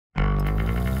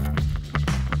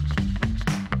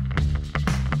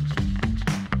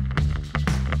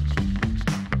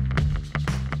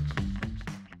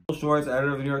Schwartz,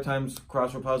 editor of the New York Times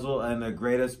Crossword Puzzle and the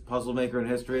greatest puzzle maker in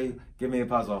history. Give me a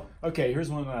puzzle. Okay, here's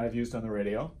one that I've used on the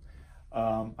radio.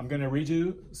 I'm going to read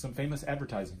you some famous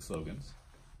advertising slogans,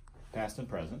 past and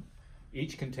present.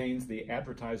 Each contains the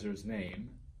advertiser's name,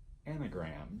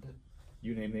 anagrammed.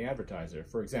 You name the advertiser.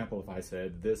 For example, if I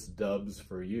said, "This Dub's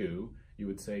for you," you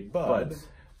would say Bud.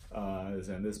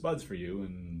 And this Bud's for you,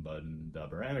 and Bud and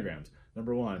Dub are anagrams.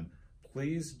 Number 1,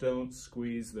 please don't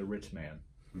squeeze the rich man.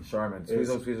 Charmin. Squeeze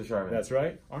don't squeeze a Charmin. That's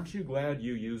right. Aren't you glad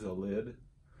you use a lid?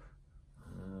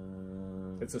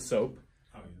 It's a soap.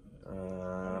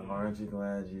 Aren't you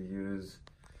glad you use...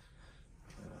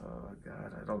 Oh,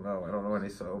 God, I don't know. I don't know any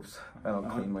soaps. I don't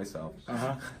clean myself.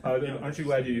 Aren't you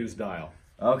glad you use Dial?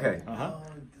 Okay.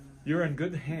 You're in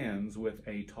good hands with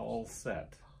a tall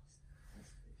set.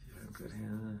 Good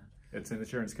hand. It's an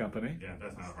insurance company. Yeah,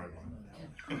 that's not a hard one.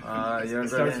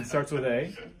 It starts with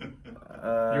A.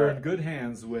 You're in good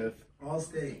hands with...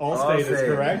 Allstate. Allstate is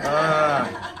correct.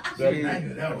 The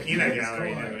peanut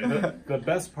gallery. The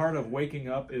best part of waking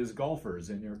up is golfers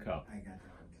in your cup. I got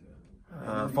that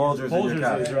one too. Folgers in your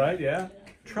cup. Folgers is right, yeah.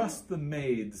 Trust the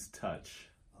maid's touch.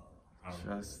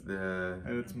 Trust the...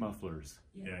 And it's mufflers.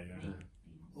 Yeah.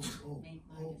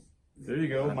 There you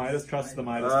go. Midas, trust the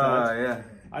Midas touch. Yeah.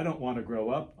 I don't want to grow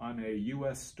up. I'm a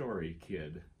U.S. Story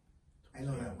kid. I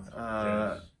know that one.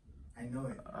 I know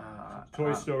it.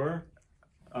 Toy store.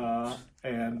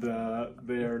 And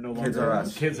they are no longer... Kids Are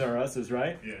Us. Kids Are Us is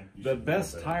right. Yeah. The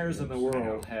best tires in the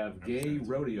world have gay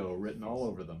rodeo written all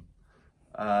over them.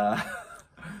 That's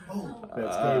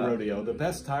gay rodeo. The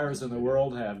best tires in the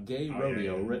world have gay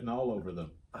rodeo written all over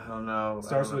them. I don't know.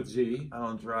 Starts with G. I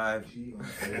don't drive.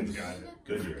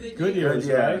 Goodyear's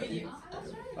right.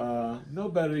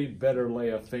 Nobody better lay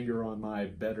a finger on my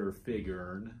better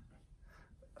figurn.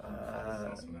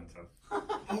 I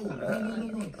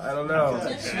don't know.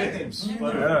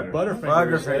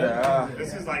 Butterfingers.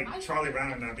 This is like Charlie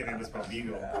Brown not being able to spell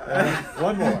beagle.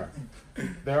 One more.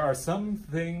 There are some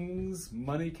things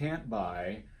money can't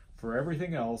buy. For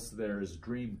everything else, there's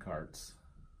dream carts.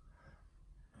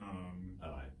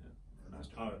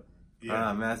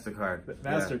 MasterCard.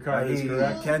 MasterCard is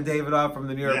correct. Ken Davidoff from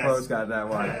the New York Post got that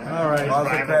one. All right.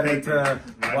 Also credit to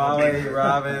Wally,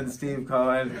 Robin, Steve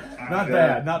Cohen. Not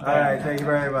bad. All right, thank you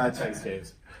very much. Thanks,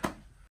 James.